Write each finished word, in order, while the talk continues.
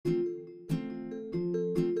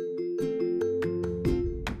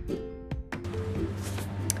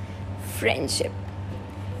friendship.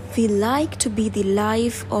 We like to be the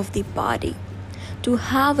life of the party, to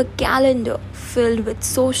have a calendar filled with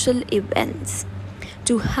social events,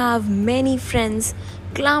 to have many friends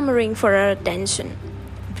clamoring for our attention.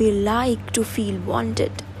 We like to feel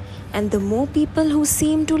wanted, and the more people who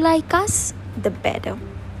seem to like us, the better.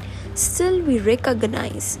 Still, we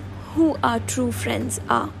recognize who our true friends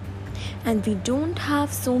are, and we don't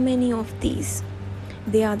have so many of these.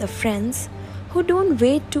 They are the friends who don't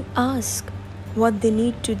wait to ask what they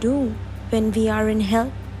need to do when we are in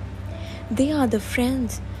hell. They are the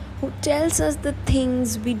friends who tells us the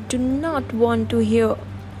things we do not want to hear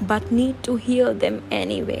but need to hear them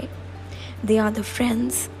anyway. They are the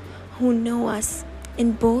friends who know us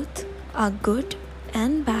in both our good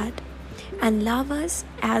and bad and love us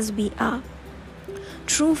as we are.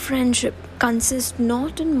 True friendship consists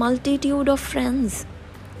not in multitude of friends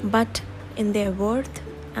but in their worth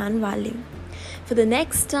and value. For the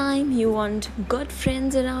next time you want good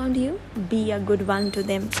friends around you, be a good one to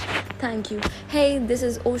them. Thank you. Hey, this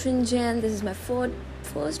is Ocean Jan. This is my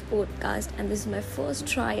first podcast and this is my first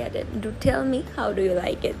try at it. Do tell me, how do you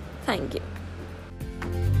like it? Thank you.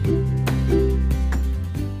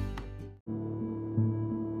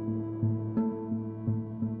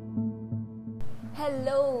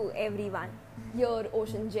 Hello everyone, you're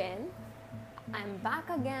Ocean Jan. I'm back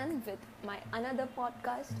again with my another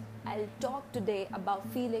podcast. I'll talk today about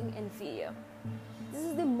feeling inferior. This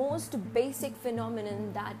is the most basic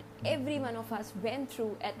phenomenon that every one of us went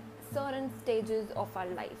through at certain stages of our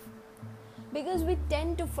life. Because we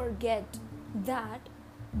tend to forget that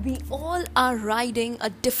we all are riding a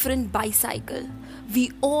different bicycle.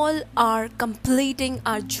 We all are completing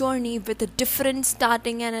our journey with a different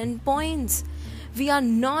starting and end points. We are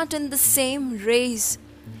not in the same race.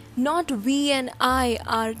 Not we and I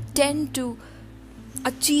are tend to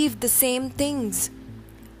achieve the same things.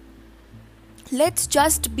 Let's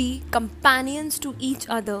just be companions to each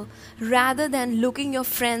other rather than looking your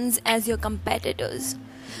friends as your competitors.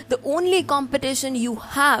 The only competition you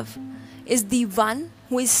have is the one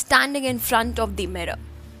who is standing in front of the mirror.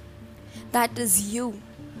 That is you.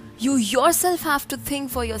 You yourself have to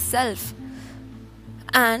think for yourself.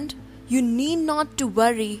 And you need not to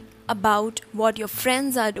worry about what your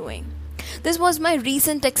friends are doing. This was my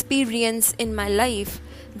recent experience in my life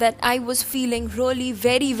that I was feeling really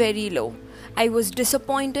very, very low. I was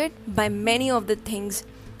disappointed by many of the things.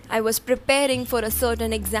 I was preparing for a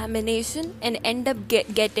certain examination and end up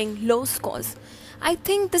getting low scores. I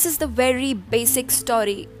think this is the very basic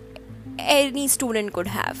story any student could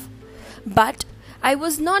have. But I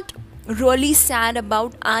was not really sad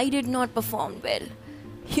about I did not perform well.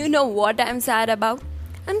 You know what I'm sad about?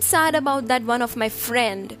 I'm sad about that one of my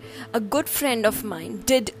friend, a good friend of mine,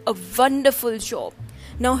 did a wonderful job.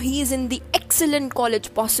 Now he is in the excellent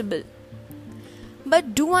college possible.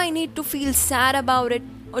 But do I need to feel sad about it?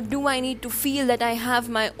 Or do I need to feel that I have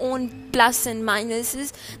my own plus and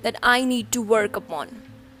minuses that I need to work upon?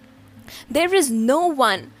 There is no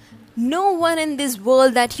one in this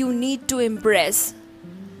world that you need to impress.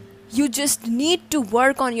 You just need to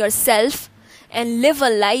work on yourself and live a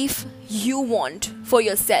life you want for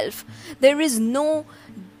yourself. There is no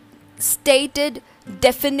stated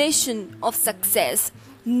definition of success,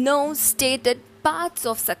 no stated paths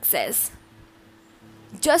of success.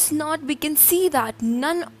 Just not we can see that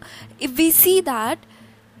if we see that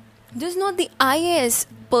just not the IAS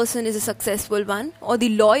person is a successful one or the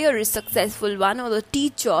lawyer is successful one or the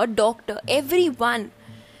teacher, doctor, everyone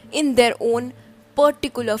in their own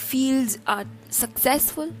particular fields are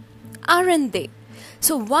successful, aren't they?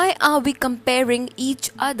 So why are we comparing each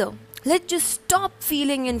other? Let's just stop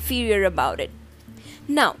feeling inferior about it.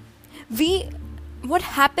 Now, what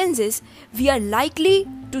happens is we are likely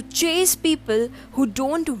to chase people who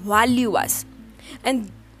don't value us.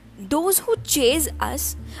 And those who chase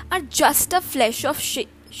us are just a flesh of shit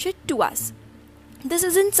to us. This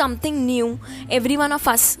isn't something new. Every one of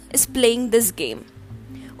us is playing this game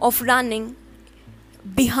of running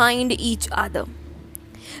behind each other.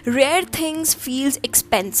 Rare things feels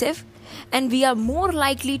expensive and we are more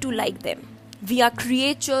likely to like them. We are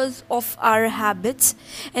creatures of our habits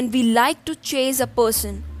and we like to chase a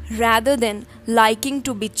person rather than liking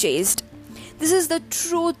to be chased. This is the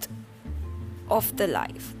truth of the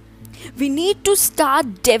life. We need to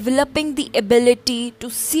start developing the ability to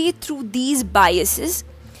see through these biases.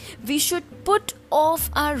 We should put off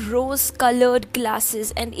our rose-colored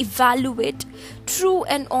glasses and evaluate true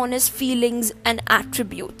and honest feelings and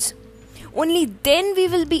attributes. Only then we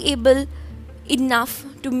will be able enough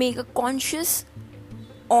to make a conscious,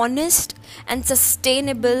 honest and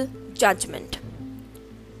sustainable judgment.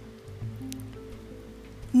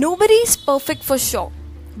 Nobody is perfect for sure,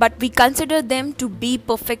 but we consider them to be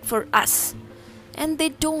perfect for us, and they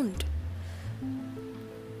don't.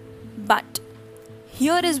 But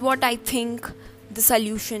here is what I think the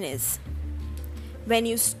solution is. When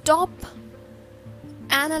you stop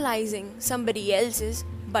analyzing somebody else's,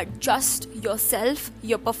 but just yourself,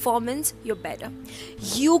 your performance, you're better.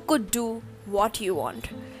 You could do what you want.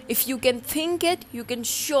 If you can think it, you can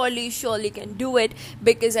surely can do it,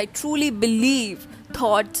 because I truly believe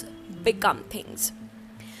thoughts become things.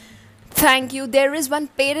 Thank you. There is one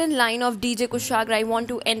parent line of DJ Kushagra. I want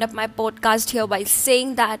to end up my podcast here by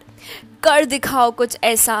saying that कर दिखाओ कुछ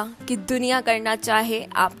ऐसा कि दुनिया करना चाहे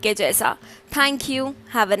आपके जैसा. Thank you.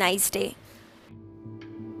 Have a nice day.